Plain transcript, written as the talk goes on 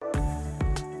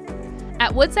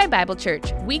At Woodside Bible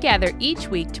Church, we gather each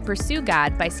week to pursue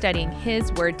God by studying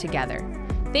His Word together.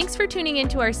 Thanks for tuning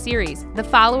into our series, The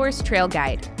Follower's Trail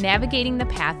Guide, Navigating the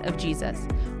Path of Jesus,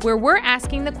 where we're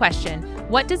asking the question,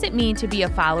 what does it mean to be a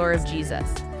follower of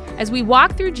Jesus? As we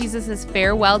walk through Jesus'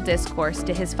 farewell discourse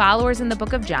to his followers in the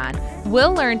book of John,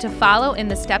 we'll learn to follow in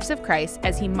the steps of Christ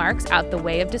as he marks out the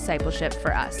way of discipleship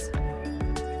for us.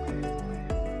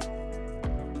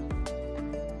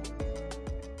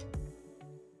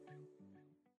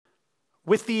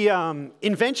 With the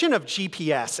invention of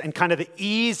GPS and kind of the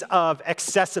ease of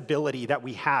accessibility that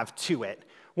we have to it,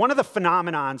 one of the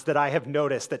phenomenons that I have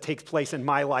noticed that takes place in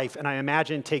my life, and I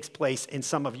imagine takes place in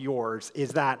some of yours, is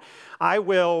that I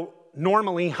will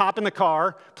normally hop in the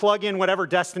car, plug in whatever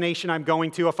destination I'm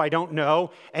going to if I don't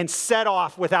know, and set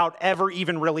off without ever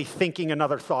even really thinking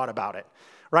another thought about it,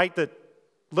 right? The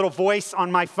little voice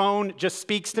on my phone just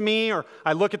speaks to me, or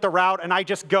I look at the route and I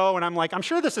just go and I'm like, I'm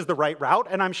sure this is the right route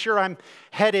and I'm sure I'm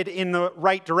headed in the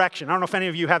right direction. I don't know if any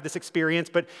of you have this experience,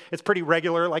 but it's pretty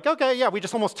regular. Like, okay, yeah, we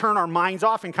just almost turn our minds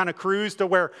off and kind of cruise to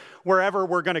wherever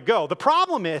we're going to go. The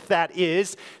problem with that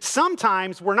is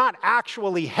sometimes we're not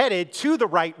actually headed to the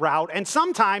right route, and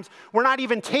sometimes we're not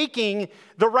even taking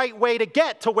the right way to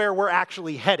get to where we're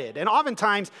actually headed. And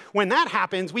oftentimes when that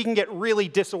happens, we can get really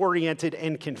disoriented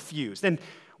and confused. And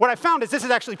what I found is this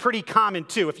is actually pretty common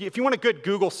too. If you want a good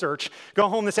Google search, go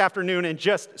home this afternoon and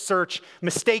just search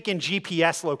mistaken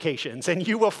GPS locations, and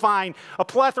you will find a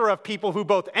plethora of people who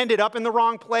both ended up in the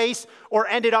wrong place or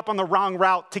ended up on the wrong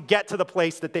route to get to the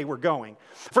place that they were going.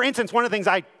 For instance, one of the things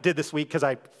I did this week, because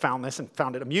I found this and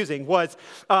found it amusing, was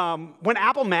when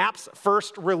Apple Maps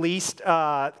first released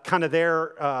kind of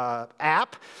their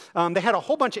app, they had a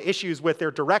whole bunch of issues with their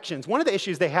directions. One of the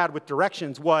issues they had with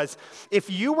directions was if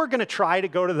you were going to try to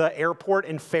go to the airport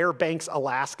in Fairbanks,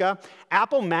 Alaska,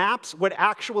 Apple Maps would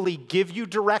actually give you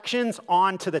directions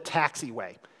onto the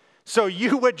taxiway. So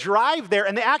you would drive there,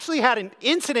 and they actually had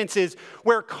incidences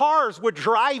where cars were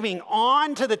driving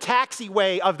onto the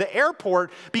taxiway of the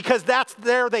airport because that's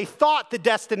there they thought the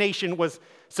destination was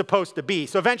supposed to be.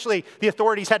 So eventually, the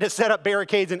authorities had to set up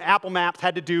barricades, and Apple Maps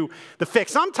had to do the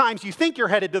fix. Sometimes you think you're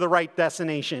headed to the right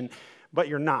destination, but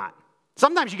you're not.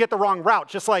 Sometimes you get the wrong route,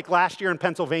 just like last year in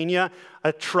Pennsylvania,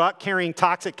 a truck carrying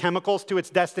toxic chemicals to its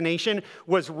destination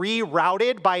was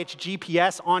rerouted by its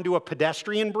GPS onto a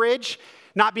pedestrian bridge,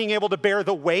 not being able to bear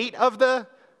the weight of the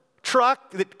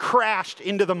truck that crashed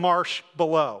into the marsh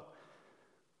below.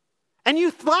 And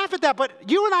you laugh at that, but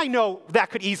you and I know that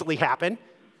could easily happen.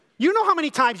 You know how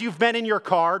many times you've been in your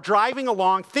car, driving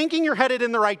along, thinking you're headed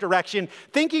in the right direction,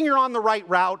 thinking you're on the right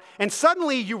route, and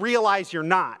suddenly you realize you're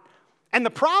not. And the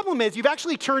problem is you've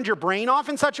actually turned your brain off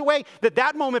in such a way that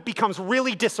that moment becomes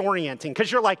really disorienting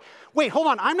because you're like, wait, hold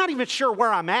on, I'm not even sure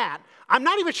where I'm at. I'm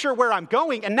not even sure where I'm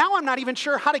going, and now I'm not even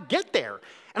sure how to get there.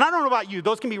 And I don't know about you,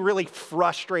 those can be really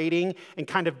frustrating and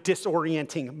kind of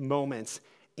disorienting moments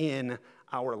in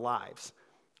our lives.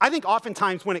 I think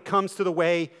oftentimes when it comes to the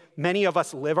way many of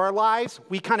us live our lives,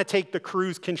 we kind of take the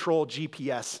cruise control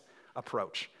GPS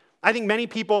approach. I think many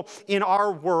people in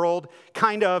our world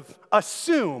kind of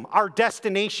assume our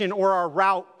destination or our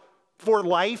route for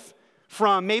life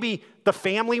from maybe the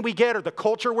family we get or the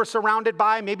culture we're surrounded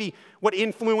by, maybe what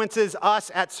influences us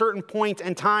at certain points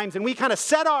and times. And we kind of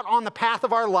set out on the path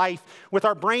of our life with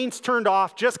our brains turned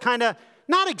off, just kind of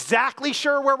not exactly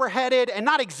sure where we're headed and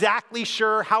not exactly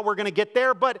sure how we're going to get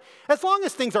there. But as long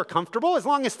as things are comfortable, as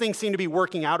long as things seem to be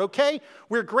working out okay,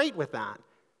 we're great with that.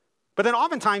 But then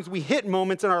oftentimes we hit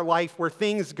moments in our life where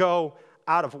things go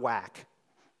out of whack.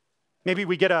 Maybe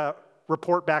we get a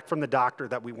report back from the doctor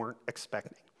that we weren't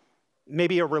expecting.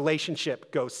 Maybe a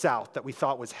relationship goes south that we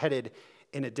thought was headed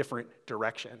in a different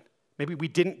direction. Maybe we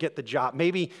didn't get the job.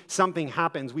 Maybe something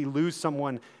happens, we lose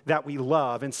someone that we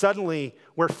love, and suddenly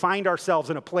we find ourselves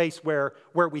in a place where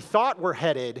we thought we're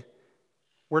headed,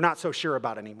 we're not so sure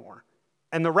about anymore.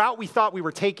 And the route we thought we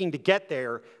were taking to get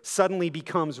there suddenly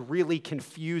becomes really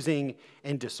confusing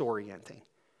and disorienting.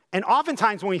 And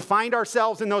oftentimes when we find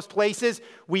ourselves in those places,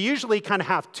 we usually kind of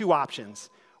have two options.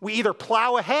 We either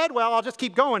plow ahead, well, I'll just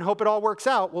keep going, hope it all works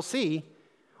out, we'll see.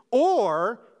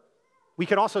 Or we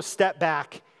can also step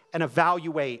back and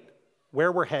evaluate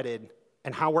where we're headed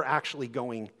and how we're actually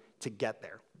going to get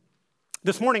there.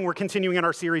 This morning, we're continuing in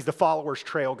our series, The Follower's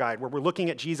Trail Guide, where we're looking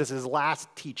at Jesus' last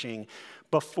teaching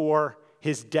before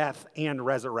his death and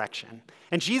resurrection.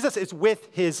 And Jesus is with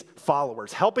his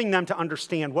followers, helping them to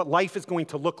understand what life is going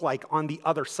to look like on the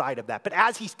other side of that. But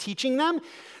as he's teaching them,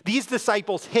 these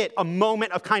disciples hit a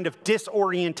moment of kind of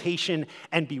disorientation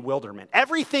and bewilderment.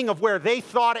 Everything of where they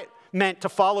thought it meant to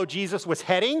follow Jesus was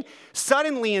heading,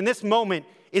 suddenly in this moment,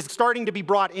 is starting to be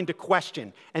brought into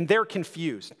question, and they're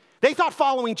confused. They thought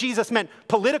following Jesus meant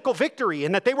political victory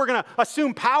and that they were going to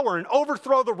assume power and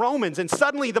overthrow the Romans, and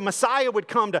suddenly the Messiah would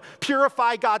come to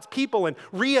purify God's people and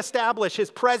reestablish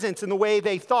his presence in the way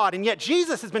they thought. And yet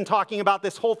Jesus has been talking about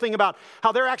this whole thing about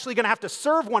how they're actually going to have to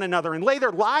serve one another and lay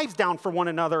their lives down for one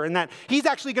another, and that he's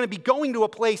actually going to be going to a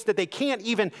place that they can't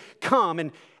even come.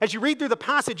 And as you read through the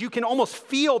passage, you can almost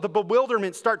feel the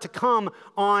bewilderment start to come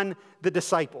on the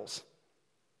disciples.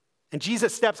 And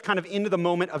Jesus steps kind of into the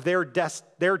moment of their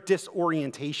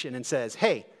disorientation and says,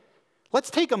 hey, let's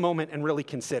take a moment and really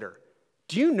consider.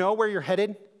 Do you know where you're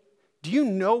headed? Do you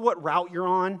know what route you're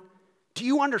on? Do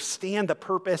you understand the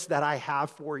purpose that I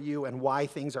have for you and why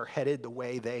things are headed the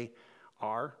way they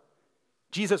are?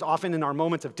 Jesus often in our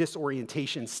moments of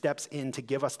disorientation steps in to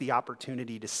give us the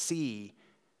opportunity to see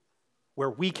where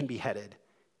we can be headed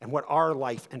and what our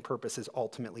life and purpose is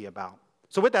ultimately about.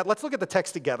 So with that, let's look at the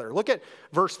text together. Look at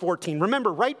verse 14.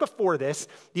 Remember, right before this,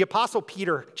 the Apostle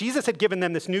Peter, Jesus had given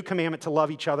them this new commandment to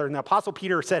love each other, and the Apostle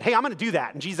Peter said, hey, I'm going to do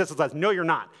that. And Jesus says, no, you're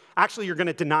not. Actually, you're going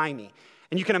to deny me.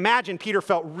 And you can imagine Peter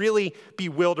felt really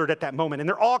bewildered at that moment, and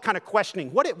they're all kind of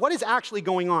questioning, what is actually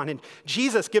going on? And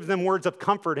Jesus gives them words of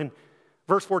comfort. In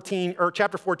verse 14, or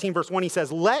chapter 14, verse 1, he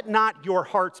says, let not your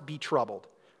hearts be troubled.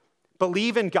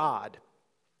 Believe in God.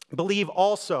 Believe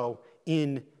also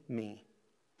in me.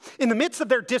 In the midst of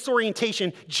their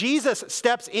disorientation, Jesus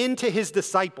steps into his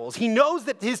disciples. He knows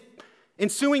that his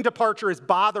ensuing departure is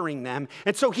bothering them,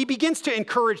 and so he begins to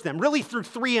encourage them, really through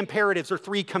three imperatives or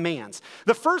three commands.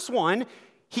 The first one,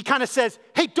 he kind of says,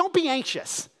 hey, don't be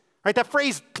anxious. Right? That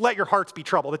phrase, let your hearts be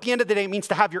troubled. At the end of the day, it means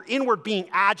to have your inward being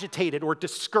agitated or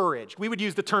discouraged. We would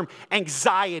use the term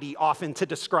anxiety often to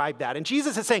describe that. And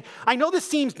Jesus is saying, I know this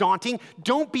seems daunting.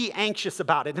 Don't be anxious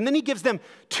about it. And then he gives them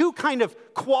two kind of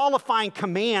qualifying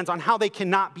commands on how they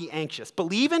cannot be anxious.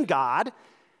 Believe in God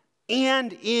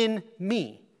and in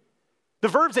me. The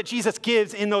verbs that Jesus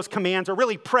gives in those commands are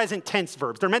really present tense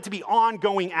verbs. They're meant to be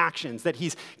ongoing actions that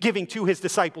he's giving to his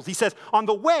disciples. He says, on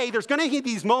the way, there's going to be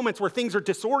these moments where things are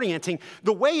disorienting.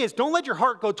 The way is, don't let your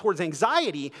heart go towards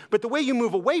anxiety, but the way you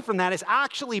move away from that is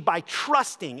actually by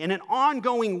trusting in an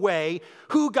ongoing way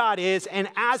who God is and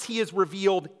as he is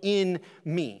revealed in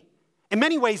me. In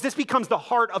many ways, this becomes the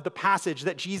heart of the passage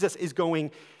that Jesus is going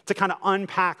to kind of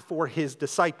unpack for his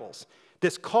disciples.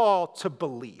 This call to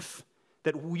belief.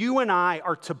 That you and I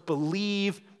are to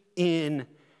believe in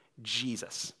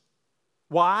Jesus.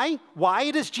 Why? Why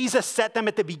does Jesus set them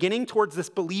at the beginning towards this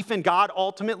belief in God,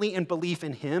 ultimately in belief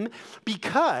in him?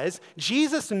 Because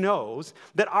Jesus knows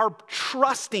that our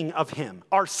trusting of him,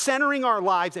 our centering our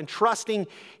lives and trusting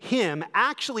him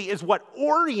actually is what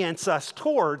orients us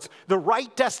towards the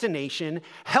right destination,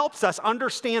 helps us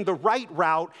understand the right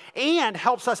route, and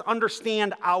helps us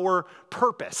understand our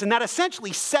purpose. And that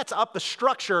essentially sets up the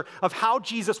structure of how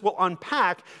Jesus will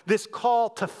unpack this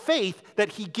call to faith that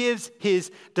he gives his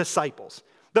disciples.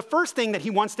 The first thing that he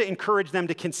wants to encourage them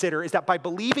to consider is that by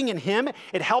believing in him,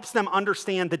 it helps them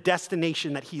understand the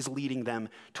destination that he's leading them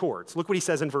towards. Look what he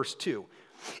says in verse 2.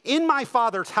 In my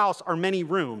Father's house are many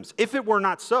rooms. If it were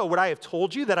not so, would I have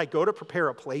told you that I go to prepare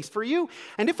a place for you?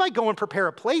 And if I go and prepare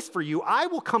a place for you, I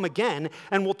will come again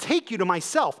and will take you to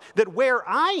myself, that where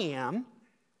I am,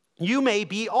 you may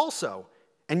be also.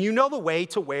 And you know the way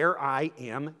to where I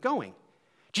am going.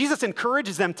 Jesus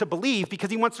encourages them to believe because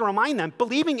he wants to remind them,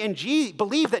 believe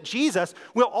that Jesus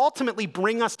will ultimately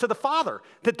bring us to the Father,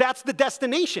 that that's the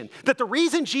destination, that the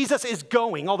reason Jesus is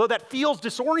going, although that feels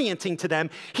disorienting to them,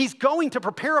 he's going to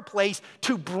prepare a place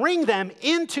to bring them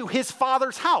into his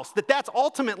Father's house, that that's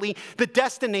ultimately the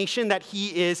destination that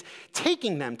he is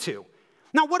taking them to.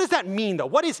 Now, what does that mean, though?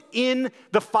 What is in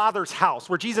the Father's house,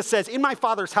 where Jesus says, in my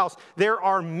Father's house, there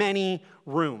are many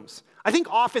rooms? I think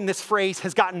often this phrase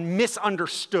has gotten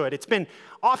misunderstood. It's been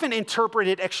often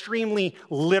interpreted extremely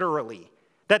literally.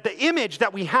 That the image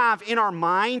that we have in our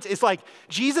minds is like,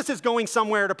 Jesus is going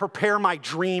somewhere to prepare my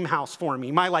dream house for me.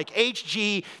 My like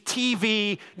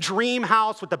HGTV dream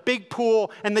house with the big pool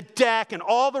and the deck and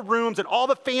all the rooms and all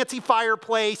the fancy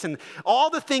fireplace and all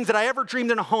the things that I ever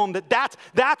dreamed in a home,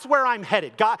 that's where I'm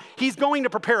headed. God, he's going to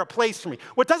prepare a place for me.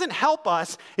 What doesn't help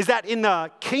us is that in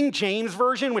the King James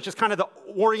Version, which is kind of the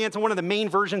Orient and one of the main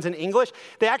versions in English,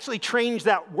 they actually changed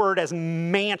that word as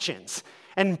mansions.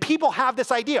 And people have this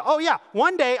idea, oh yeah,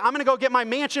 one day I'm going to go get my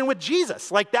mansion with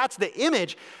Jesus. Like that's the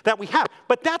image that we have.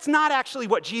 But that's not actually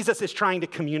what Jesus is trying to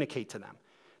communicate to them.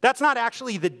 That's not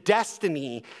actually the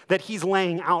destiny that he's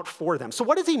laying out for them. So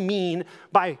what does he mean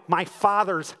by my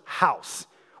Father's house?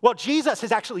 Well, Jesus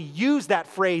has actually used that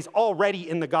phrase already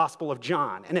in the Gospel of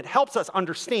John, and it helps us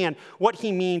understand what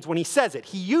he means when he says it.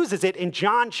 He uses it in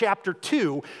John chapter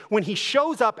 2 when he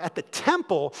shows up at the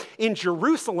temple in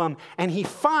Jerusalem, and he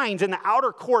finds in the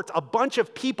outer courts a bunch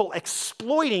of people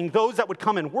exploiting those that would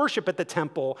come and worship at the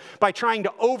temple by trying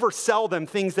to oversell them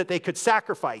things that they could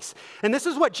sacrifice. And this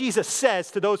is what Jesus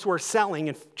says to those who are selling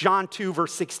in John 2,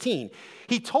 verse 16.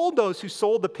 He told those who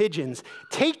sold the pigeons,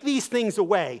 "Take these things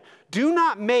away. Do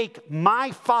not make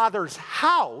my Father's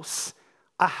house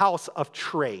a house of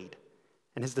trade."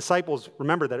 And his disciples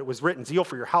remember that it was written, "Zeal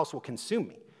for your house will consume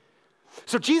me."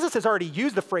 So Jesus has already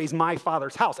used the phrase "my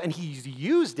Father's house," and he's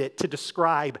used it to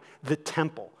describe the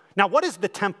temple. Now, what is the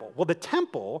temple? Well, the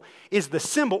temple is the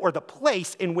symbol or the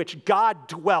place in which God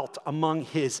dwelt among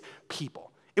his people.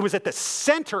 It was at the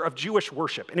center of Jewish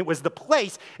worship, and it was the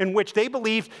place in which they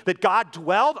believed that God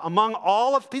dwelled among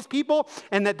all of his people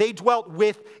and that they dwelt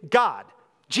with God.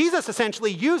 Jesus essentially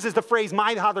uses the phrase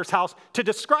 "my Father's house" to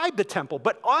describe the temple,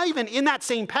 but even in that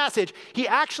same passage, he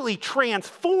actually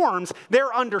transforms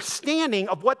their understanding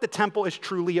of what the temple is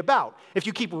truly about. If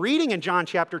you keep reading in John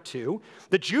chapter 2,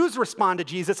 the Jews respond to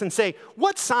Jesus and say,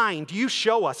 "What sign do you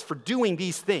show us for doing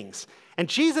these things?" And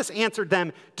Jesus answered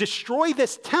them, "Destroy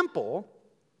this temple,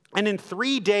 and in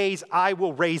 3 days I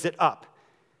will raise it up."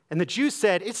 And the Jews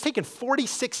said, "It's taken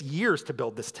 46 years to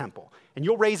build this temple, and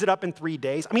you'll raise it up in 3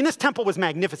 days?" I mean, this temple was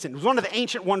magnificent. It was one of the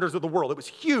ancient wonders of the world. It was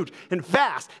huge and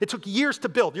vast. It took years to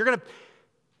build.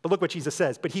 But look what Jesus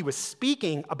says. "But he was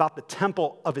speaking about the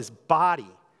temple of his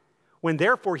body. When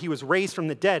therefore he was raised from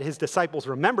the dead, his disciples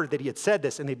remembered that he had said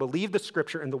this, and they believed the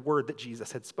scripture and the word that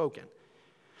Jesus had spoken."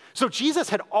 So Jesus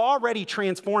had already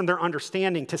transformed their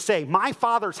understanding to say, "My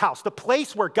Father's house," the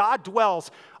place where God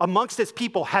dwells amongst his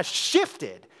people, has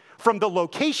shifted from the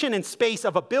location and space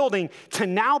of a building to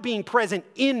now being present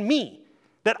in me.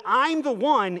 That I'm the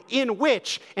one in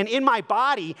which, and in my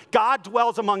body, God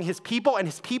dwells among his people and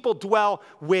his people dwell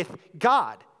with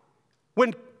God.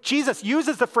 When Jesus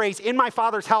uses the phrase, "In my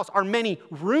Father's house are many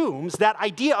rooms," that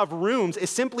idea of rooms is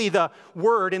simply the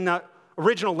word in the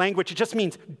original language. It just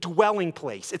means dwelling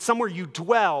place. It's somewhere you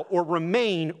dwell or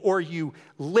remain or you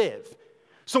live.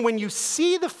 So when you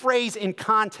see the phrase in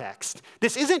context,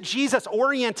 this isn't Jesus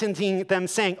orienting them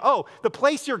saying, "Oh, the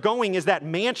place you're going is that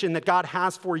mansion that God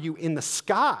has for you in the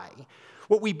sky."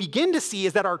 What we begin to see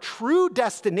is that our true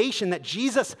destination that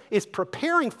Jesus is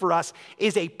preparing for us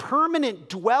is a permanent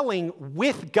dwelling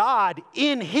with God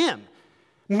in him.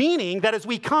 Meaning that as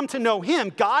we come to know him,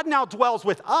 God now dwells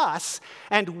with us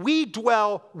and we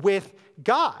dwell with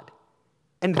God.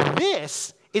 And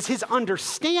this is his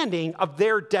understanding of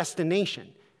their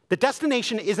destination. The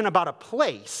destination isn't about a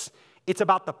place, it's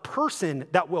about the person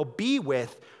that we'll be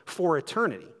with for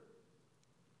eternity.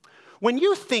 When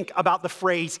you think about the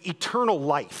phrase eternal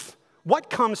life, what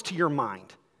comes to your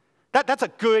mind? That's a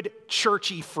good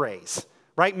churchy phrase.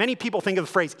 Right? Many people think of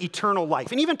the phrase eternal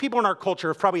life. And even people in our culture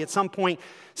have probably at some point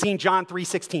seen John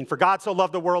 3:16. "For God so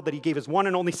loved the world that he gave his one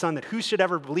and only son, that who should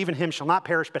ever believe in him shall not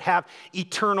perish but have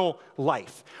eternal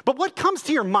life." But what comes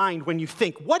to your mind when you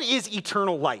think, what is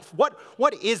eternal life? What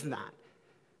is that?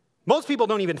 Most people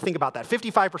don't even think about that.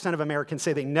 55% of Americans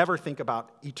say they never think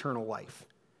about eternal life.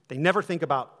 They never think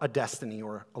about a destiny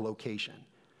or a location.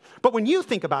 But when you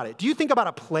think about it, do you think about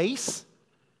a place?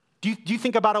 Do you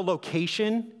think about a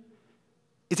location?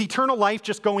 Is eternal life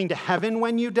just going to heaven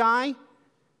when you die?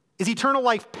 Is eternal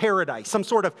life paradise, some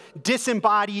sort of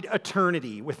disembodied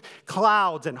eternity with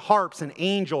clouds and harps and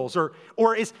angels?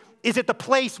 Or is it the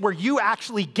place where you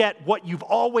actually get what you've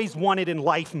always wanted in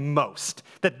life most?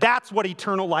 That's what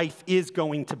eternal life is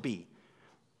going to be.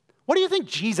 What do you think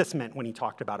Jesus meant when he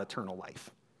talked about eternal life?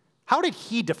 How did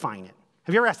he define it?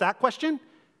 Have you ever asked that question?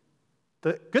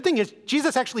 The good thing is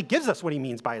Jesus actually gives us what he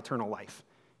means by eternal life.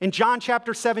 In John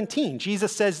chapter 17,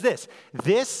 Jesus says this,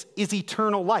 "This is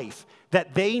eternal life,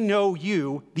 that they know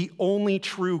you, the only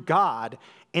true God,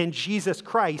 and Jesus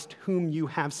Christ, whom you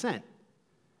have sent."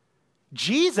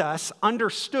 Jesus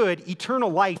understood eternal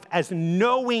life as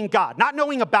knowing God, not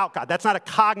knowing about God. That's not a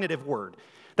cognitive word.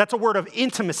 That's a word of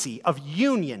intimacy, of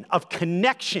union, of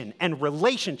connection and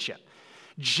relationship.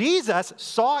 Jesus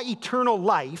saw eternal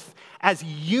life as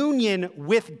union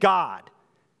with God,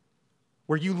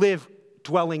 where you live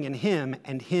dwelling in him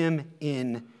and him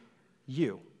in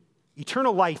you.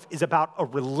 Eternal life is about a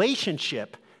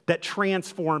relationship that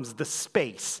transforms the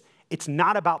space. It's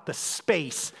not about the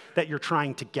space that you're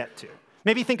trying to get to.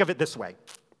 Maybe think of it this way.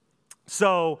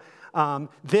 So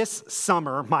This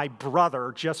summer, my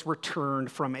brother just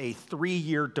returned from a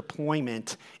 3-year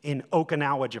deployment in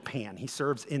Okinawa, Japan. He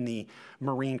serves in the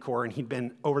Marine Corps, and he'd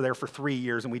been over there for 3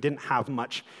 years, and we didn't have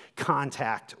much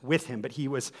contact with him. But he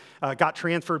got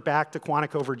transferred back to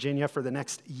Quantico, Virginia for the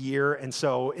next year. And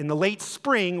so in the late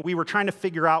spring, we were trying to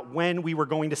figure out when we were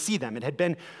going to see them. It had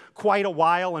been quite a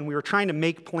while, and we were trying to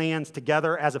make plans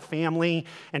together as a family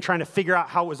and trying to figure out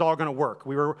how it was all going to work.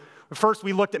 First,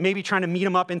 we looked at maybe trying to meet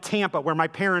them up in Tampa where my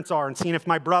parents are and seeing if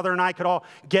my brother and I could all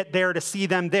get there to see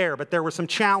them there. But there were some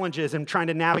challenges in trying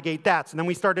to navigate that. So then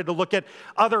we started to look at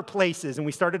other places, and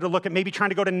we started to look at maybe trying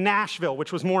to go to Nashville,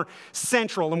 which was more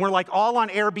central. And we're like all on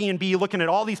Airbnb looking at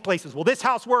all these places. Will this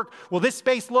house work? Will this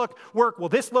space work? Will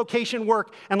this location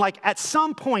work? And like at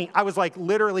some point, I was like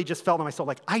literally just felt in my soul,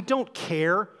 like, I don't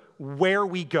care where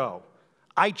we go.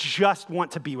 I just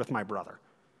want to be with my brother.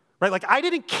 Right? Like, I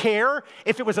didn't care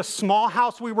if it was a small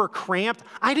house, we were cramped.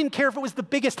 I didn't care if it was the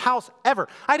biggest house ever.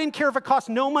 I didn't care if it cost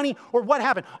no money or what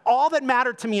happened. All that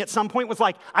mattered to me at some point was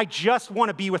like, I just want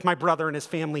to be with my brother and his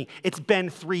family. It's been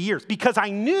 3 years because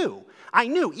I knew,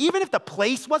 even if the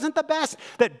place wasn't the best,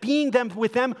 that being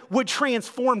with them would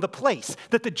transform the place,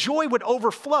 that the joy would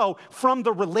overflow from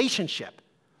the relationship.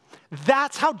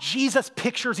 That's how Jesus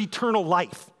pictures eternal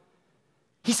life.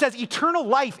 He says eternal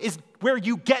life is where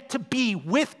you get to be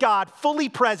with God, fully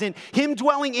present, him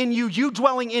dwelling in you, you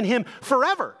dwelling in him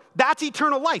forever. That's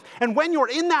eternal life. And when you're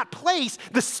in that place,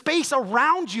 the space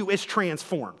around you is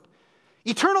transformed.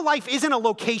 Eternal life isn't a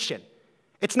location.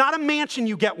 It's not a mansion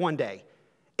you get one day.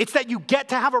 It's that you get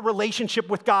to have a relationship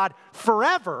with God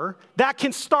forever that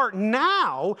can start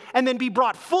now and then be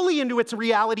brought fully into its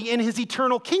reality in his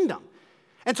eternal kingdom.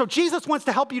 And so Jesus wants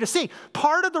to help you to see,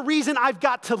 part of the reason I've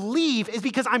got to leave is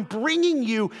because I'm bringing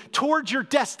you towards your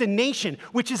destination,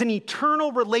 which is an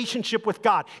eternal relationship with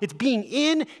God. It's being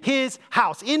in his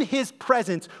house, in his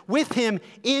presence, with him,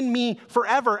 in me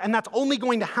forever. And that's only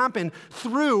going to happen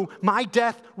through my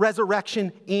death,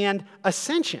 resurrection, and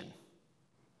ascension.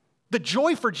 The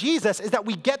joy for Jesus is that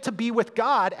we get to be with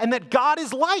God and that God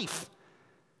is life.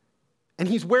 And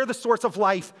he's where the source of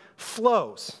life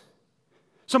flows.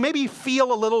 So maybe you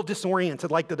feel a little disoriented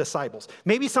like the disciples.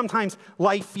 Maybe sometimes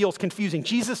life feels confusing.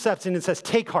 Jesus steps in and says,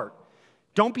 take heart.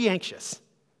 Don't be anxious.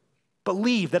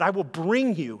 Believe that I will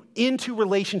bring you into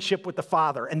relationship with the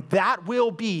Father, and that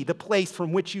will be the place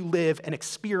from which you live and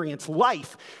experience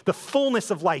life, the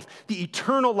fullness of life, the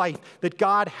eternal life that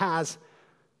God has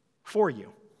for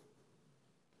you.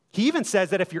 He even says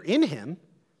that if you're in him,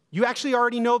 you actually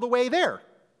already know the way there.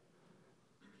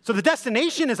 So the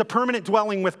destination is a permanent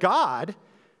dwelling with God.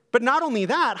 But not only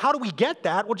that, how do we get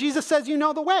that? Well, Jesus says, you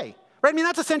know the way, right? I mean,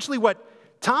 that's essentially what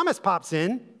Thomas pops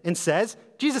in and says.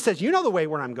 Jesus says, you know the way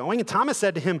where I'm going. And Thomas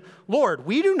said to him, Lord,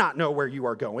 we do not know where you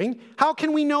are going. How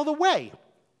can we know the way?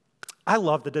 I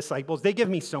love the disciples. They give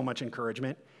me so much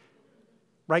encouragement,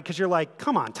 right? Because you're like,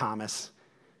 come on, Thomas.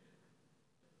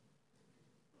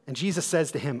 And Jesus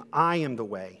says to him, I am the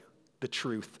way, the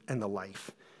truth, and the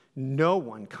life. No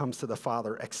one comes to the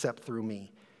Father except through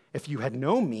me. If you had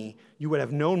known me, you would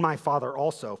have known my Father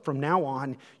also. From now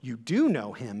on, you do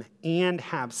know him and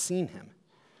have seen him.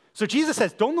 So Jesus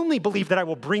says, don't only believe that I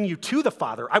will bring you to the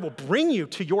Father, I will bring you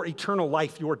to your eternal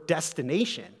life, your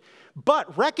destination,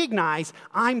 but recognize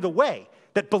I'm the way.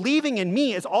 That believing in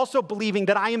me is also believing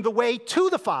that I am the way to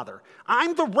the Father.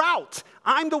 I'm the route.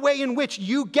 I'm the way in which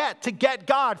you get to get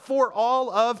God for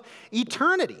all of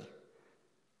eternity.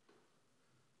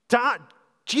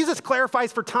 Jesus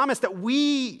clarifies for Thomas that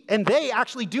we and they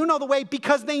actually do know the way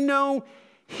because they know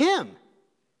him.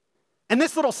 And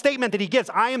this little statement that he gives,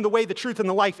 I am the way, the truth, and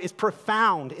the life, is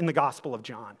profound in the Gospel of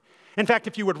John. In fact,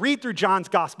 if you would read through John's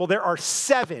Gospel, there are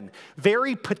 7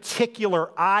 very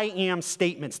particular I am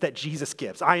statements that Jesus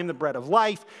gives. I am the bread of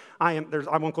life. I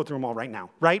won't go through them all right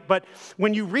now, right? But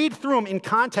when you read through them in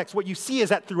context, what you see is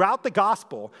that throughout the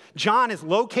Gospel, John is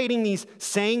locating these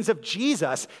sayings of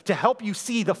Jesus to help you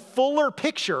see the fuller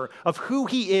picture of who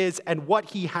he is and what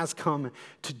he has come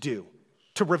to do,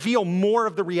 to reveal more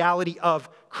of the reality of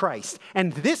Christ.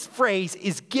 And this phrase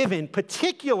is given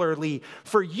particularly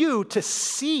for you to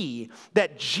see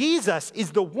that Jesus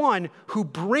is the one who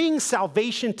brings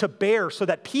salvation to bear so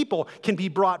that people can be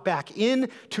brought back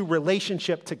into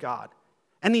relationship to God.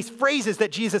 And these phrases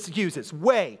that Jesus uses,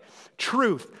 way,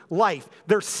 truth, life,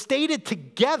 they're stated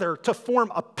together to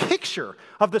form a picture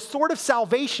of the sort of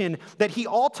salvation that he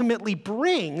ultimately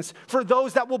brings for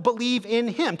those that will believe in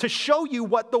him, to show you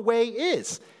what the way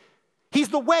is. He's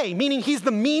the way, meaning he's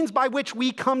the means by which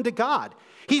we come to God.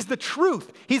 He's the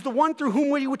truth. He's the one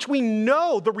through which we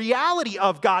know the reality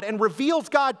of God and reveals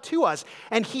God to us.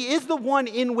 And he is the one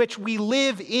in which we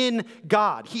live in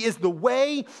God. He is the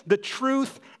way, the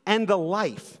truth, and the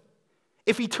life.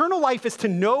 If eternal life is to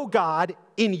know God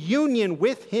in union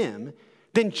with him,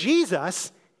 then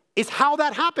Jesus is how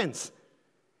that happens.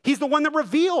 He's the one that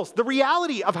reveals the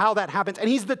reality of how that happens, and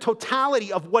he's the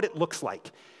totality of what it looks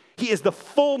like. He is the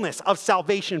fullness of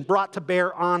salvation brought to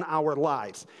bear on our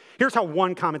lives. Here's how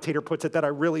one commentator puts it that I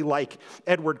really like,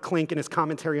 Edward Klink, in his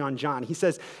commentary on John. He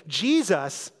says,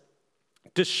 Jesus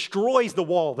destroys the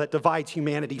wall that divides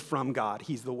humanity from God.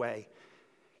 He's the way.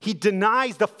 He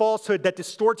denies the falsehood that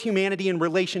distorts humanity in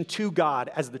relation to God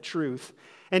as the truth,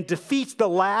 and defeats the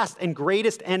last and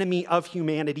greatest enemy of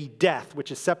humanity, death,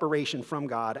 which is separation from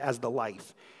God, as the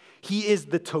life. He is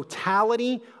the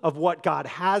totality of what God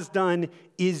has done,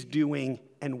 is doing,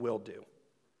 and will do.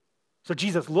 So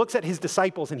Jesus looks at his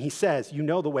disciples and he says, you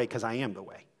know the way because I am the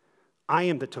way. I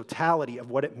am the totality of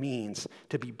what it means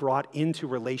to be brought into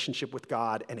relationship with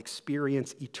God and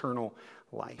experience eternal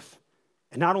life.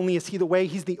 And not only is he the way,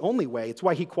 he's the only way. It's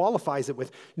why he qualifies it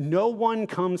with, no one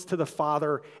comes to the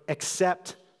Father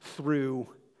except through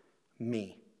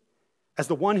me. As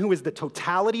the one who is the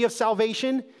totality of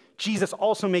salvation, Jesus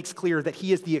also makes clear that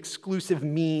he is the exclusive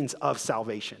means of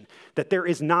salvation, that there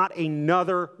is not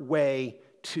another way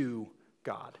to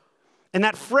God. And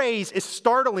that phrase is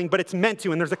startling, but it's meant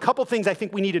to. And there's a couple things I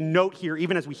think we need to note here,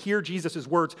 even as we hear Jesus'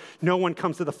 words, no one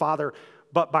comes to the Father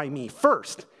but by me.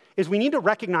 First is we need to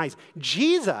recognize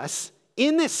Jesus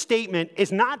in this statement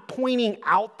is not pointing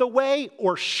out the way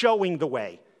or showing the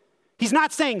way. He's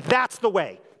not saying that's the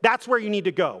way. That's where you need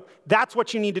to go. That's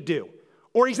what you need to do.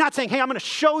 Or he's not saying, hey, I'm going to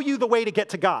show you the way to get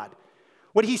to God.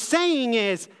 What he's saying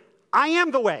is, I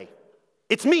am the way.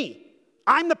 It's me.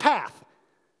 I'm the path.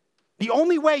 The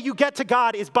only way you get to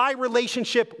God is by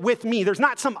relationship with me. There's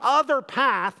not some other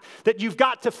path that you've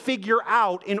got to figure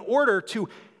out in order to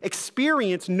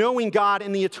experience knowing God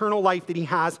and the eternal life that he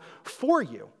has for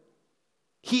you.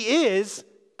 He is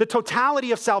the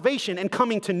totality of salvation, and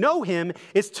coming to know him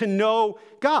is to know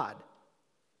God.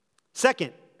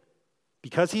 Second,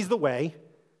 because he's the way,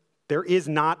 there is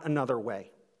not another way.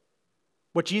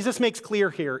 What Jesus makes clear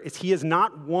here is he is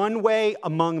not one way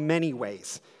among many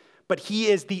ways, but he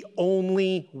is the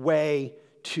only way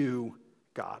to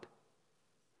God.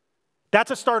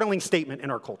 That's a startling statement in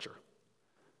our culture.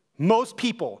 Most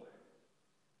people,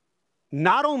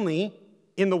 not only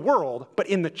in the world, but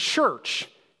in the church,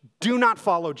 do not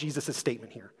follow Jesus'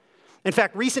 statement here. In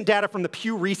fact, recent data from the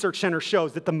Pew Research Center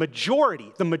shows that the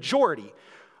majority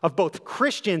of both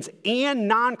Christians and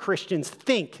non-Christians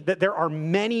think that there are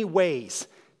many ways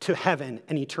to heaven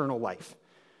and eternal life.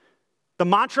 The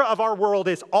mantra of our world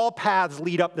is all paths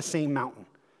lead up the same mountain.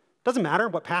 Doesn't matter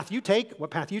what path you take,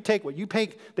 what you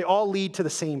take, they all lead to the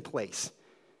same place.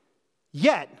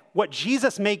 Yet, what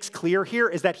Jesus makes clear here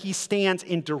is that he stands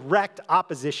in direct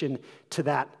opposition to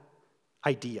that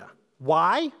idea.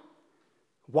 Why?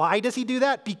 Why does he do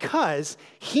that? Because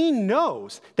he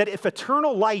knows that if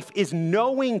eternal life is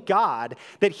knowing God,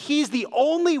 that he's the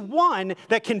only one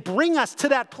that can bring us to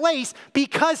that place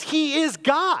because he is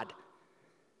God.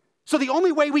 So the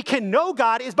only way we can know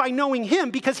God is by knowing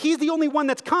him because he's the only one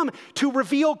that's come to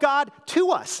reveal God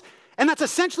to us. And that's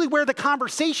essentially where the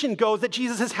conversation goes that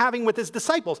Jesus is having with his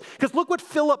disciples. Because look what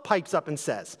Philip pipes up and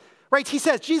says. Right?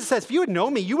 Jesus says, if you had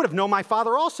known me, you would have known my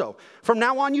Father also. From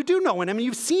now on, you do know him and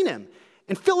you've seen him.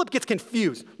 And Philip gets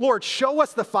confused. Lord, show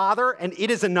us the Father and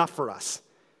it is enough for us.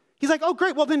 He's like, oh,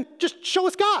 great. Well, then just show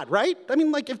us God, right? I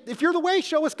mean, like, if you're the way,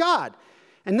 show us God.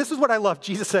 And this is what I love.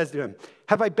 Jesus says to him,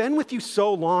 have I been with you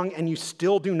so long and you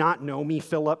still do not know me,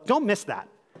 Philip? Don't miss that.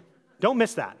 Don't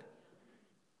miss that.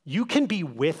 You can be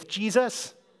with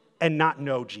Jesus and not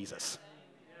know Jesus.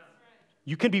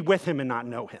 You can be with him and not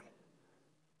know him.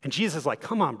 And Jesus is like,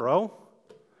 come on, bro.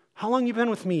 How long you been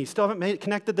with me? You still haven't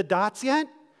connected the dots yet?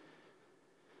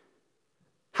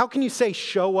 How can you say,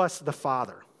 show us the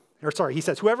Father? He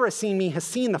says, whoever has seen me has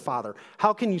seen the Father.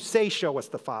 How can you say, show us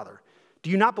the Father? Do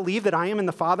you not believe that I am in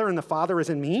the Father and the Father is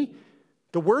in me?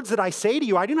 The words that I say to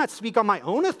you, I do not speak on my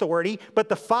own authority, but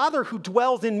the Father who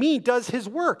dwells in me does his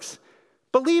works.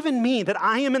 Believe in me that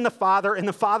I am in the Father and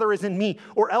the Father is in me,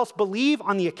 or else believe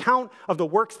on the account of the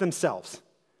works themselves.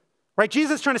 Right?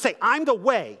 Jesus is trying to say, I'm the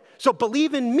way. So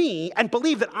believe in me and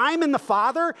believe that I'm in the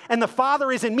Father and the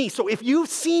Father is in me. So if you've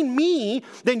seen me,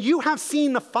 then you have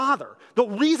seen the Father. The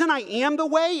reason I am the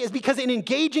way is because in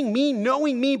engaging me,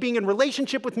 knowing me, being in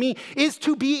relationship with me is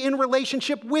to be in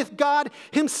relationship with God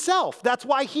himself. That's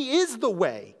why he is the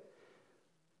way.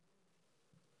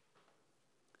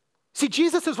 See,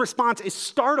 Jesus' response is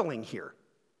startling here.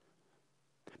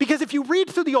 Because if you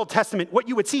read through the Old Testament, what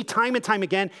you would see time and time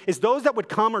again is those that would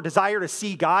come or desire to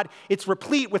see God, it's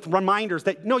replete with reminders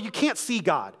that, no, you can't see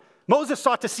God. Moses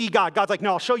sought to see God. God's like,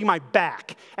 no, I'll show you my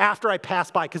back after I pass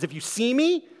by, because if you see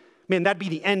me, man, that'd be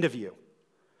the end of you.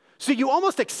 So you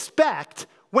almost expect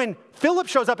when Philip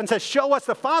shows up and says, show us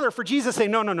the Father, for Jesus to say,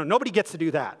 no, nobody gets to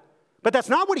do that. But that's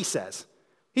not what he says.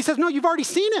 He says, no, you've already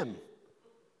seen him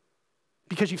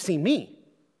because you've seen me.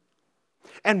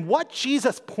 And what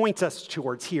Jesus points us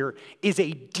towards here is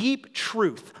a deep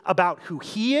truth about who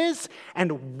he is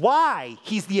and why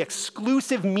he's the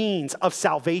exclusive means of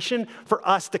salvation for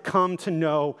us to come to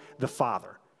know the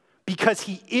Father. Because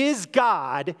he is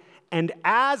God, and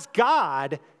as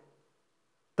God,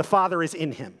 the Father is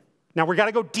in him. Now, we've got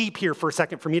to go deep here for a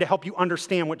second for me to help you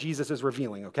understand what Jesus is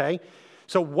revealing, okay?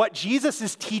 So what Jesus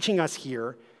is teaching us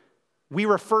here, we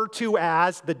refer to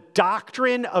as the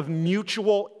doctrine of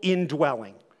mutual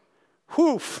indwelling.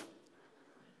 Whoof.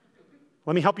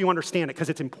 Let me help you understand it because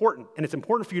it's important, and it's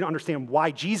important for you to understand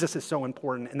why Jesus is so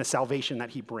important in the salvation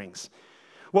that he brings.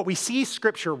 What we see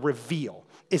Scripture reveal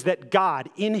is that God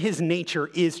in his nature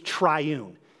is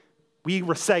triune. We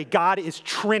say God is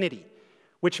Trinity,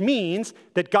 which means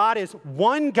that God is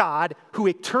one God who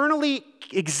eternally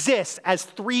exists as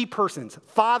three persons,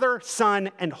 Father, Son,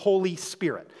 and Holy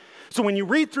Spirit. So when you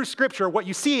read through Scripture, what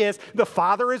you see is the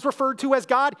Father is referred to as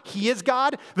God, he is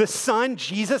God. The Son,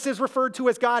 Jesus, is referred to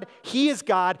as God, he is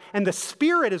God. And the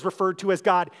Spirit is referred to as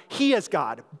God, he is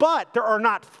God. But there are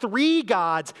not three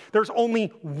gods, there's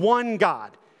only one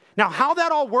God. Now, how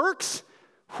that all works?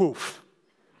 Whoof.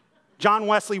 John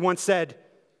Wesley once said,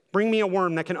 bring me a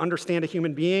worm that can understand a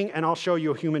human being, and I'll show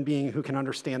you a human being who can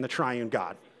understand the triune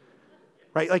God.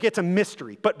 Right? Like, it's a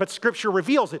mystery, but Scripture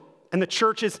reveals it. And the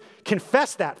church has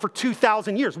confessed that for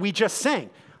 2,000 years. We just sang,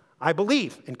 I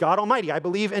believe in God Almighty. I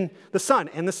believe in the Son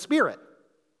and the Spirit.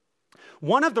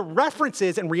 One of the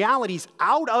references and realities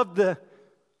out of the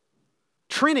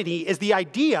Trinity is the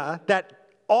idea that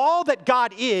all that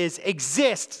God is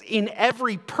exists in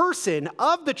every person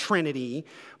of the Trinity,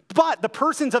 but the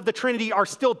persons of the Trinity are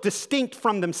still distinct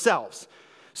from themselves.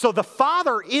 So the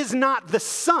Father is not the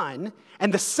Son,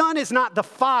 and the Son is not the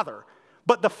Father.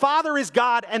 But the Father is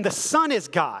God and the Son is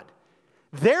God.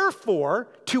 Therefore,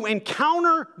 to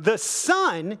encounter the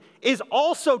Son is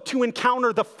also to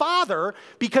encounter the Father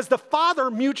because the Father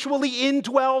mutually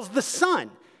indwells the Son.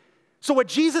 So what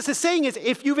Jesus is saying is,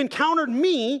 if you've encountered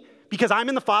me, because I'm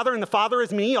in the Father and the Father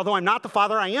is me, although I'm not the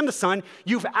Father, I am the Son,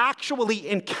 you've actually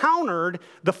encountered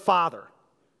the Father.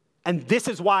 And this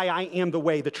is why I am the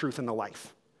way, the truth, and the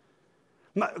life.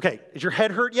 Okay, is your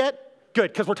head hurt yet?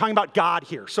 Good, because we're talking about God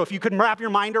here. So if you could wrap your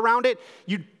mind around it,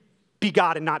 you'd be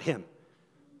God and not him.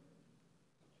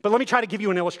 But let me try to give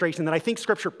you an illustration that I think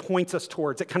Scripture points us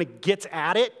towards. It kind of gets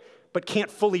at it, but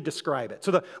can't fully describe it.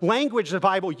 So the language the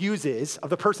Bible uses of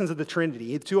the persons of the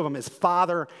Trinity, the two of them, is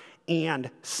Father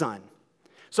and Son.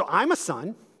 So I'm a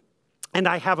son, and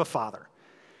I have a father.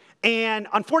 And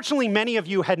unfortunately, many of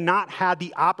you had not had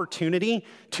the opportunity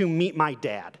to meet my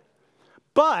dad.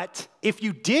 But if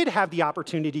you did have the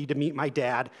opportunity to meet my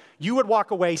dad, you would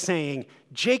walk away saying,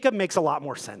 Jacob makes a lot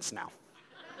more sense now.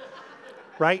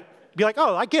 Right? Be like,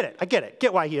 oh, I get it.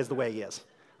 Get why he is the way he is.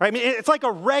 Right? I mean, it's like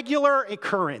a regular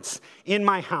occurrence in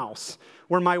my house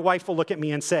where my wife will look at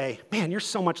me and say, man, you're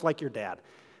so much like your dad.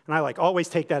 And I always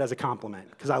take that as a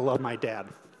compliment because I love my dad.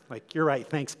 Like, you're right,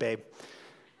 thanks, babe.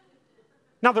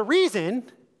 Now, the reason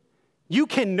you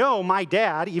can know my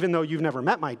dad, even though you've never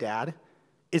met my dad,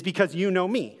 is because you know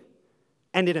me.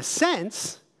 And in a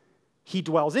sense, he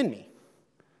dwells in me.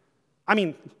 I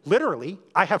mean, literally,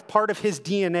 I have part of his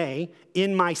DNA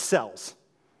in my cells.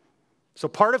 So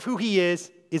part of who he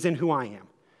is in who I am.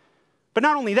 But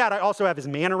not only that, I also have his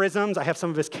mannerisms, I have some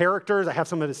of his characters, I have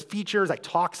some of his features, I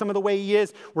talk some of the way he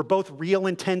is. We're both real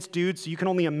intense dudes, so you can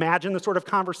only imagine the sort of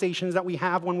conversations that we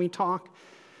have when we talk.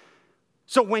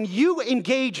 So when you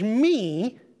engage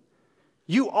me,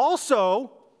 you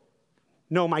also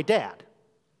know my dad.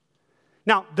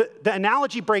 Now, the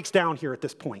analogy breaks down here at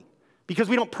this point because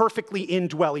we don't perfectly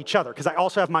indwell each other because I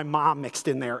also have my mom mixed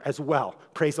in there as well.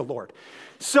 Praise the Lord.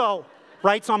 So,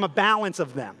 right, so I'm a balance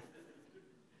of them.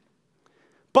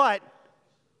 But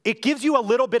it gives you a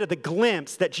little bit of the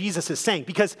glimpse that Jesus is saying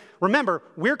because remember,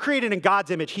 we're created in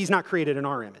God's image. He's not created in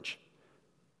our image.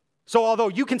 So although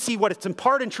you can see what it's in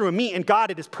part and true in me, in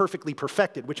God it is perfectly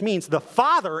perfected, which means the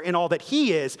Father in all that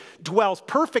he is dwells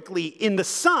perfectly in the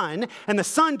Son, and the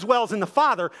Son dwells in the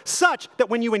Father, such that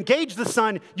when you engage the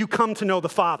Son, you come to know the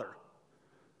Father.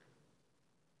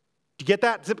 Do you get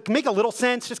that? Does it make a little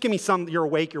sense? Just give me some, you're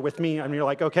awake, you're with me, and you're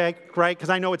like, okay, right?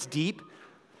 Because I know it's deep,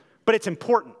 but it's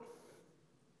important.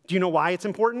 Do you know why it's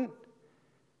important?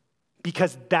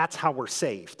 Because that's how we're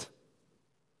saved.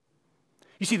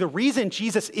 You see, the reason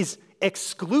Jesus is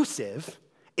exclusive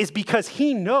is because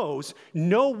he knows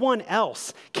no one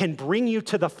else can bring you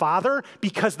to the Father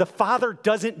because the Father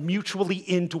doesn't mutually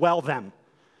indwell them.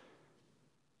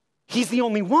 He's the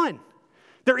only one.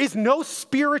 There is no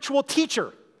spiritual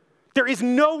teacher. There is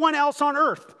no one else on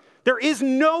earth. There is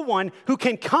no one who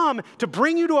can come to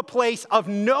bring you to a place of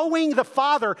knowing the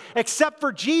Father except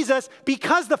for Jesus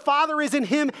because the Father is in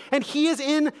him and he is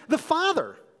in the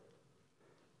Father.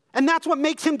 And that's what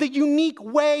makes him the unique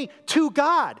way to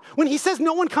God. When he says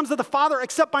no one comes to the Father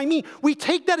except by me, we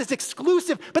take that as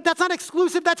exclusive, but that's not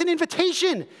exclusive, that's an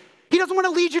invitation. He doesn't want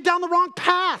to lead you down the wrong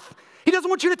path. He doesn't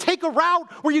want you to take a route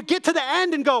where you get to the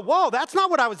end and go, whoa, that's not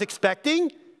what I was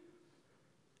expecting.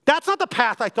 That's not the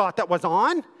path I thought that was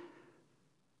on.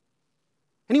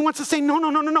 And he wants to say,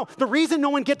 no. The reason no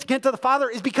one gets to get to the Father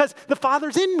is because the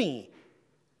Father's in me.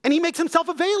 And he makes himself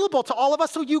available to all of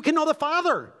us so you can know the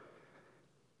Father.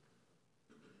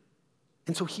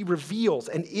 And so he reveals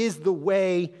and is the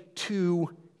way to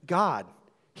God.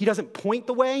 He doesn't point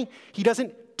the way. He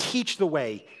doesn't teach the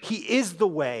way. He is the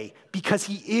way because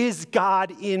he is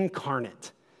God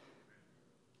incarnate.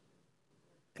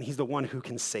 And he's the one who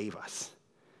can save us.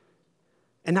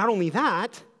 And not only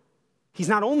that, he's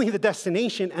not only the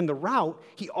destination and the route,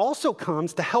 he also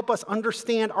comes to help us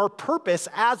understand our purpose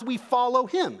as we follow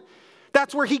him.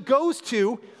 That's where he goes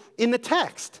to in the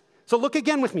text. So look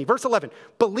again with me, verse 11.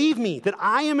 Believe me that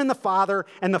I am in the Father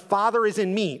and the Father is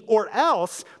in me, or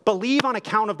else believe on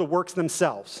account of the works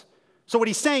themselves. So what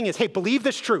he's saying is, hey, believe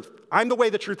this truth. I'm the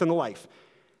way, the truth, and the life.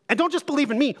 And don't just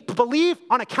believe in me, but believe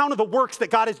on account of the works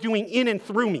that God is doing in and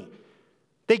through me.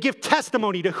 They give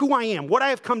testimony to who I am, what I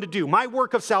have come to do, my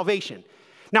work of salvation.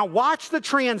 Now watch the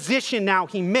transition now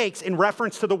he makes in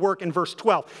reference to the work in verse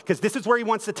 12, because this is where he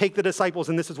wants to take the disciples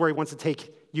and this is where he wants to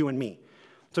take you and me.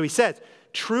 So he says,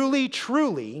 truly,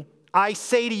 truly, I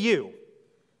say to you,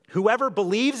 whoever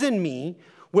believes in me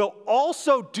will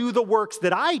also do the works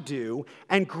that I do,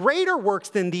 and greater works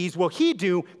than these will he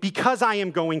do because I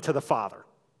am going to the Father.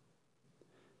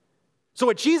 So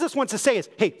what Jesus wants to say is,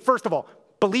 hey, first of all,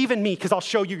 believe in me because I'll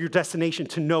show you your destination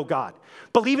to know God.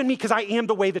 Believe in me because I am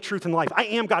the way, the truth, and the life. I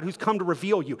am God who's come to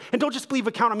reveal you. And don't just believe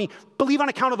on me. Believe on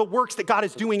account of the works that God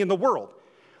is doing in the world.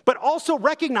 But also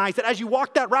recognize that as you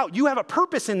walk that route, you have a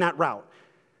purpose in that route.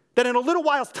 That in a little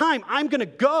while's time, I'm going to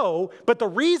go, but the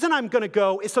reason I'm going to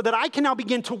go is so that I can now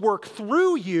begin to work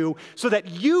through you so that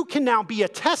you can now be a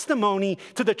testimony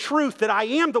to the truth that I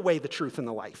am the way, the truth, and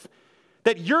the life.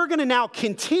 That you're going to now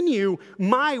continue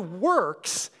my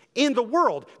works in the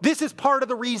world. This is part of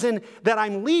the reason that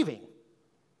I'm leaving.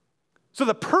 So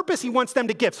the purpose he wants them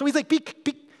to give. So he's like,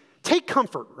 take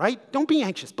comfort, right? Don't be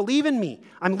anxious. Believe in me.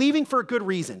 I'm leaving for a good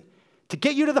reason. To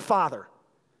get you to the Father.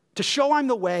 To show I'm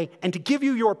the way and to give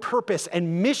you your purpose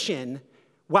and mission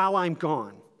while I'm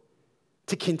gone.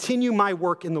 To continue my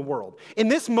work in the world. In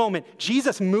this moment,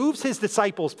 Jesus moves his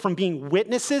disciples from being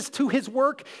witnesses to his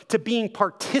work to being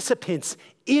participants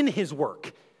in his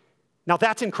work. Now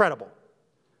that's incredible.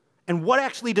 And what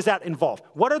actually does that involve?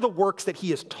 What are the works that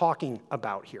he is talking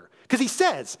about here? Because he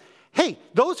says, hey,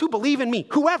 those who believe in me,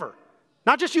 whoever,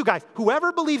 not just you guys,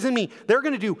 whoever believes in me, they're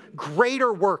going to do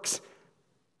greater works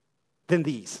than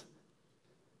these.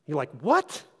 You're like,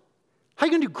 what? How are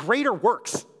you going to do greater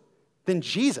works than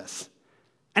Jesus?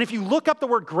 And if you look up the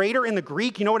word greater in the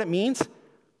Greek, you know what it means?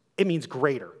 It means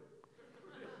greater.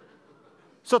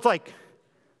 So it's like,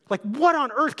 what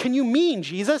on earth can you mean,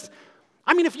 Jesus?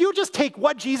 I mean, if you just take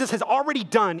what Jesus has already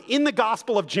done in the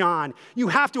Gospel of John, you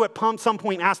have to at some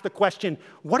point ask the question,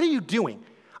 what are you doing?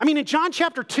 I mean, in John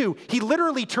chapter 2, he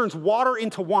literally turns water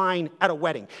into wine at a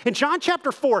wedding. In John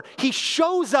chapter 4, he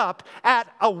shows up at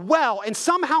a well and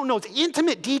somehow knows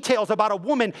intimate details about a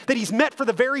woman that he's met for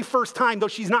the very first time, though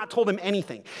she's not told him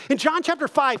anything. In John chapter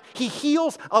 5, he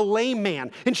heals a lame man.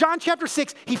 In John chapter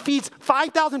 6, he feeds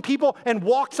 5,000 people and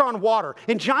walks on water.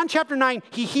 In John chapter 9,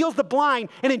 he heals the blind.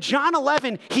 And in John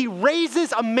 11, he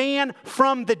raises a man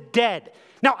from the dead.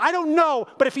 Now, I don't know,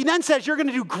 but if he then says you're going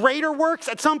to do greater works,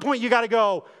 at some point you got to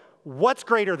go, what's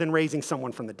greater than raising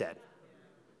someone from the dead?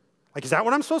 Like, is that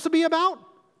what I'm supposed to be about?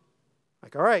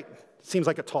 Like, all right, seems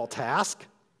like a tall task.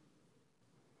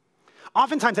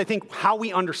 Oftentimes, I think how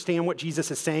we understand what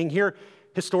Jesus is saying here,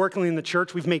 historically in the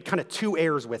church, we've made kind of two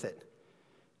errors with it.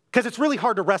 Because it's really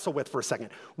hard to wrestle with for a second.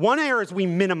 One error is we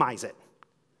minimize it.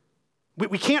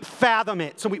 We can't fathom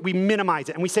it, so we minimize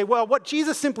it. And we say, well, what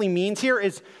Jesus simply means here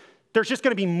is There's just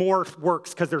going to be more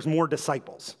works because there's more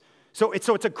disciples. So it's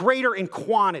a greater in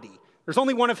quantity. There's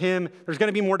only one of him. There's going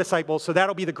to be more disciples, so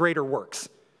that'll be the greater works,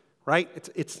 right?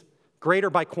 It's greater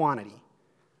by quantity.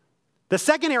 The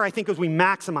second error, I think, is we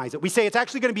maximize it. We say it's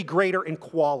actually going to be greater in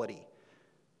quality.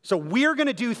 So we're going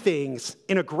to do things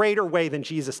in a greater way than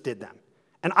Jesus did them.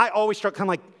 And I always struggle,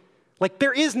 kind of like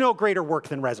there is no greater work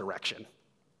than resurrection.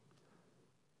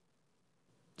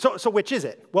 So which is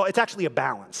it? Well, it's actually a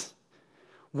balance.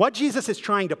 What Jesus is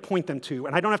trying to point them to,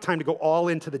 and I don't have time to go all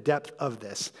into the depth of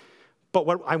this, but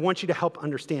what I want you to help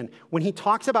understand, when he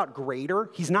talks about greater,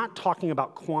 he's not talking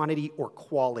about quantity or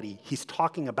quality. He's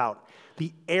talking about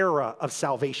the era of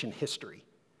salvation history.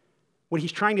 What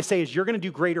he's trying to say is you're going to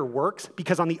do greater works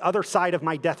because on the other side of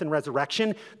my death and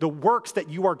resurrection, the works that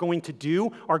you are going to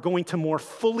do are going to more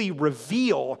fully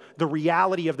reveal the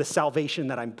reality of the salvation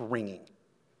that I'm bringing.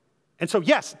 And so,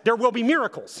 yes, there will be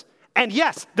miracles. And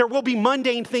yes, there will be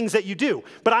mundane things that you do,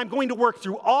 but I'm going to work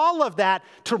through all of that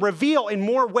to reveal in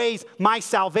more ways my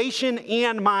salvation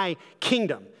and my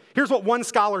kingdom. Here's what one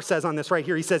scholar says on this right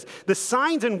here. He says, the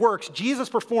signs and works Jesus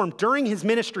performed during his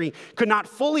ministry could not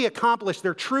fully accomplish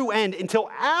their true end until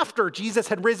after Jesus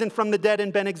had risen from the dead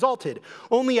and been exalted.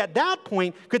 Only at that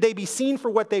point could they be seen for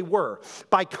what they were.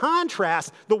 By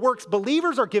contrast, the works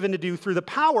believers are given to do through the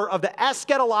power of the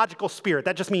eschatological spirit,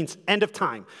 that just means end of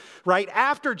time, right?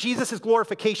 After Jesus'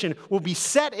 glorification will be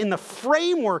set in the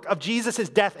framework of Jesus'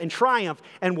 death and triumph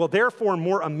and will therefore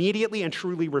more immediately and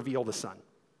truly reveal the Son.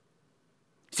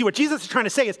 See, what Jesus is trying to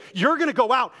say is, you're going to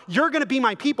go out, you're going to be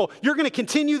my people, you're going to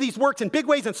continue these works in big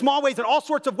ways and small ways and all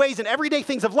sorts of ways and everyday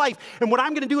things of life. And what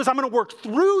I'm going to do is I'm going to work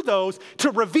through those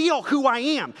to reveal who I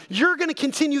am. You're going to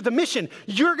continue the mission.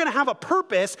 You're going to have a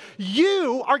purpose.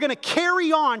 You are going to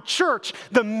carry on, church,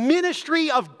 the ministry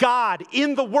of God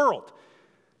in the world.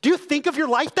 Do you think of your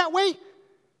life that way?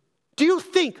 Do you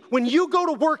think when you go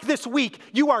to work this week,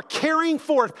 you are carrying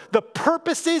forth the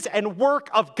purposes and work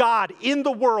of God in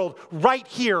the world right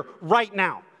here, right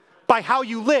now? By how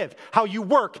you live, how you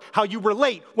work, how you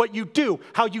relate, what you do,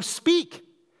 how you speak.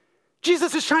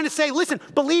 Jesus is trying to say, listen,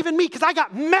 believe in me because I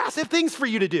got massive things for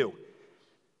you to do.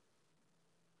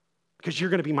 Because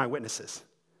you're going to be my witnesses.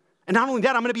 And not only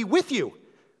that, I'm going to be with you.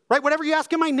 Right? Whatever you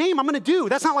ask in my name, I'm going to do.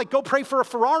 That's not like go pray for a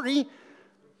Ferrari.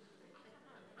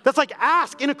 That's like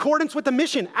ask in accordance with the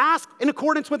mission. Ask in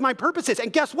accordance with my purposes.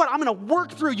 And guess what? I'm going to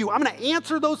work through you. I'm going to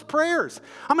answer those prayers.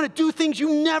 I'm going to do things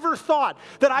you never thought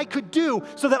that I could do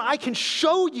so that I can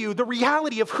show you the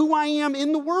reality of who I am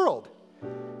in the world.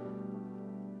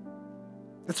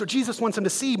 And so Jesus wants them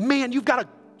to see, man, you've got a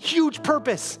huge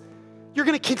purpose. You're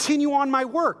going to continue on my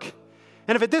work.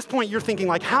 And if at this point you're thinking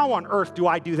like, how on earth do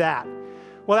I do that?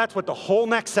 Well, that's what the whole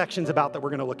next section's about that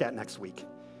we're going to look at next week.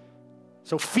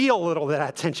 So feel a little bit of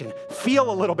that tension.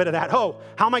 Feel a little bit of that, oh,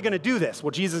 how am I going to do this? Well,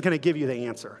 Jesus is going to give you the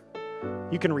answer.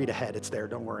 You can read ahead. It's there.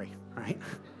 Don't worry, right?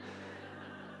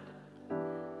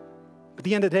 At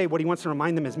the end of the day, what he wants to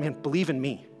remind them is, man, believe in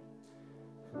me.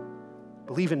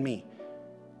 Believe in me.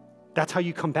 That's how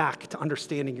you come back to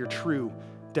understanding your true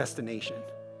destination.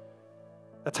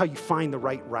 That's how you find the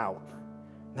right route.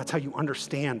 And that's how you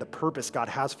understand the purpose God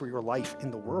has for your life in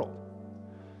the world.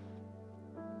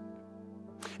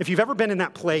 If you've ever been in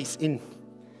that place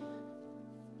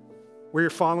where you're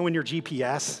following your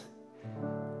GPS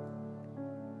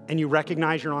and you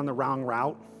recognize you're on the wrong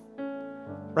route,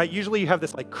 right? Usually you have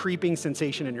this like creeping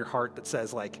sensation in your heart that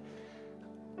says like,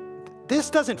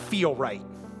 this doesn't feel right.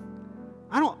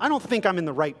 I don't think I'm in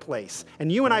the right place.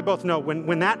 And you and I both know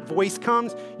when that voice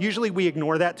comes, usually we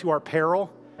ignore that to our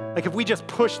peril. Like if we just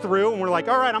push through and we're like,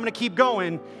 all right, I'm going to keep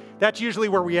going, that's usually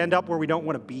where we end up where we don't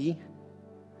want to be.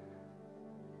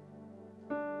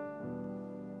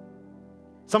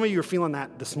 Some of you are feeling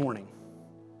that this morning.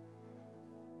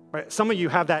 Right? Some of you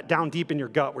have that down deep in your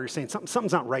gut where you're saying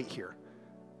something's not right here.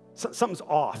 Something's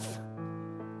off.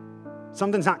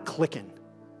 Something's not clicking.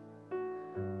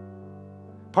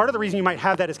 Part of the reason you might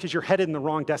have that is because you're headed in the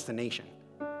wrong destination.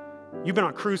 You've been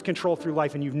on cruise control through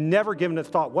life and you've never given it a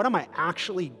thought, what am I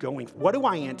actually going for? What do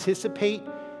I anticipate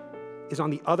is on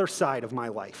the other side of my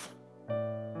life?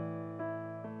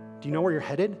 Do you know where you're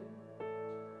headed?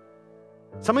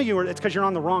 Some of you, it's because you're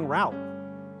on the wrong route.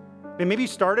 And maybe you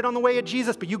started on the way of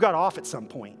Jesus, but you got off at some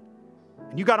point.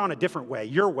 And you got on a different way,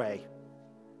 your way.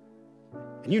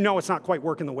 And you know it's not quite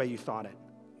working the way you thought it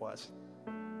was.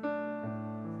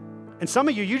 And some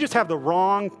of you, you just have the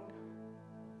wrong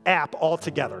app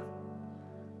altogether.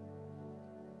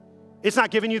 It's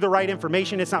not giving you the right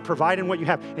information. It's not providing what you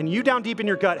have. And you down deep in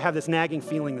your gut have this nagging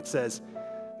feeling that says,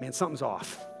 man, something's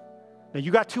off. Now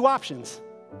you got two options.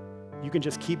 You can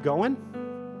just keep going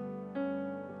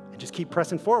and just keep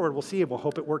pressing forward. We'll see. We'll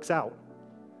hope it works out.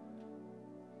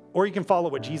 Or you can follow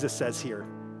what Jesus says here.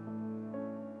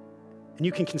 And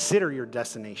you can consider your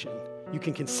destination. You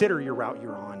can consider your route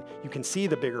you're on. You can see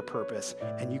the bigger purpose,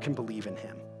 and you can believe in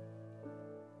him.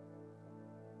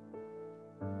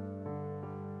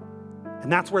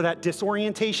 And that's where that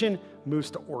disorientation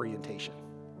moves to orientation.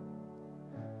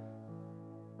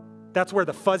 That's where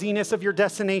the fuzziness of your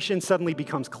destination suddenly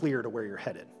becomes clear to where you're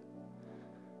headed.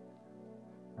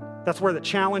 That's where the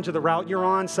challenge of the route you're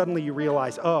on, suddenly you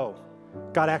realize, oh,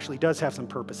 God actually does have some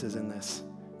purposes in this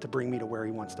to bring me to where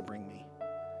he wants to bring me.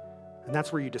 And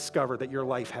that's where you discover that your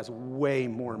life has way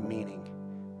more meaning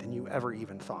than you ever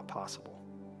even thought possible.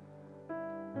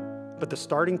 But the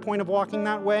starting point of walking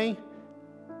that way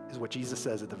is what Jesus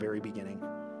says at the very beginning.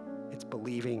 It's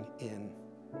believing in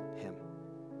him.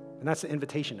 And that's the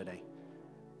invitation today.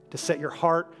 To set your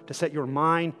heart, to set your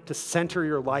mind, to center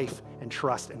your life and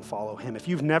trust and follow him. If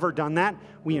you've never done that,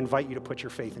 we invite you to put your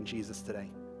faith in Jesus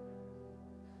today.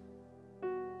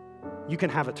 You can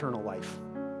have eternal life.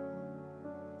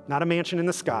 Not a mansion in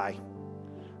the sky,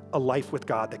 a life with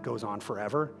God that goes on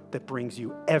forever, that brings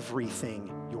you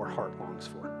everything your heart longs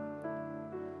for.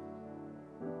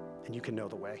 And you can know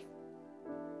the way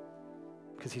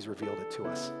because he's revealed it to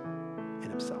us in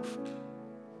himself.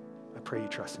 I pray you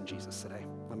trust in Jesus today.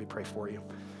 Let me pray for you.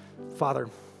 Father,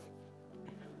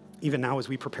 even now as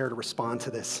we prepare to respond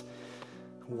to this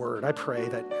word, I pray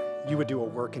that you would do a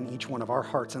work in each one of our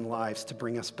hearts and lives to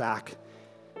bring us back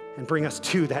and bring us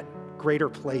to that greater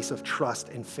place of trust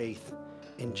and faith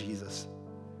in Jesus.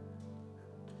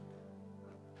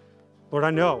 Lord,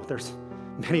 I know there's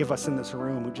many of us in this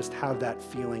room who just have that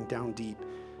feeling down deep.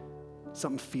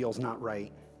 Something feels not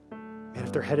right. And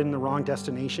if they're headed in the wrong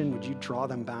destination, would you draw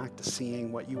them back to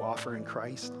seeing what you offer in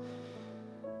Christ?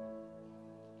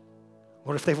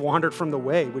 Lord, if they've wandered from the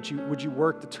way, would you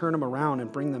work to turn them around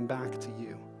and bring them back to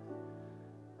you?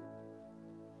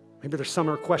 Maybe there's some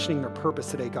who are questioning their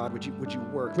purpose today, God. Would you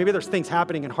work? Maybe there's things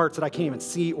happening in hearts that I can't even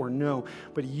see or know,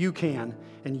 but you can,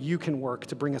 and you can work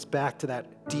to bring us back to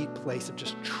that deep place of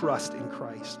just trust in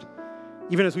Christ.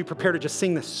 Even as we prepare to just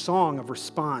sing this song of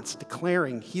response,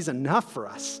 declaring he's enough for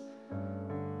us,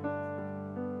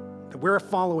 that we're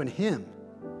following him,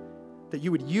 that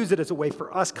you would use it as a way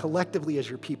for us collectively as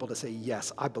your people to say,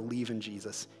 yes, I believe in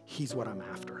Jesus. He's what I'm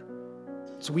after.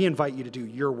 So we invite you to do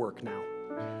your work now.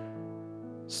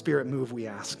 Spirit, move, we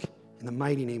ask. In the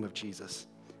mighty name of Jesus,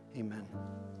 amen.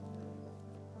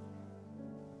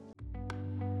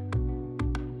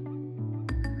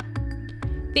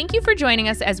 Thank you for joining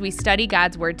us as we study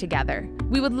God's Word together.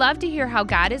 We would love to hear how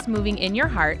God is moving in your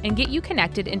heart and get you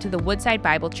connected into the Woodside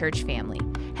Bible Church family.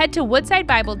 Head to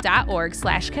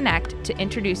woodsidebible.org/connect to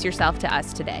introduce yourself to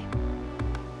us today.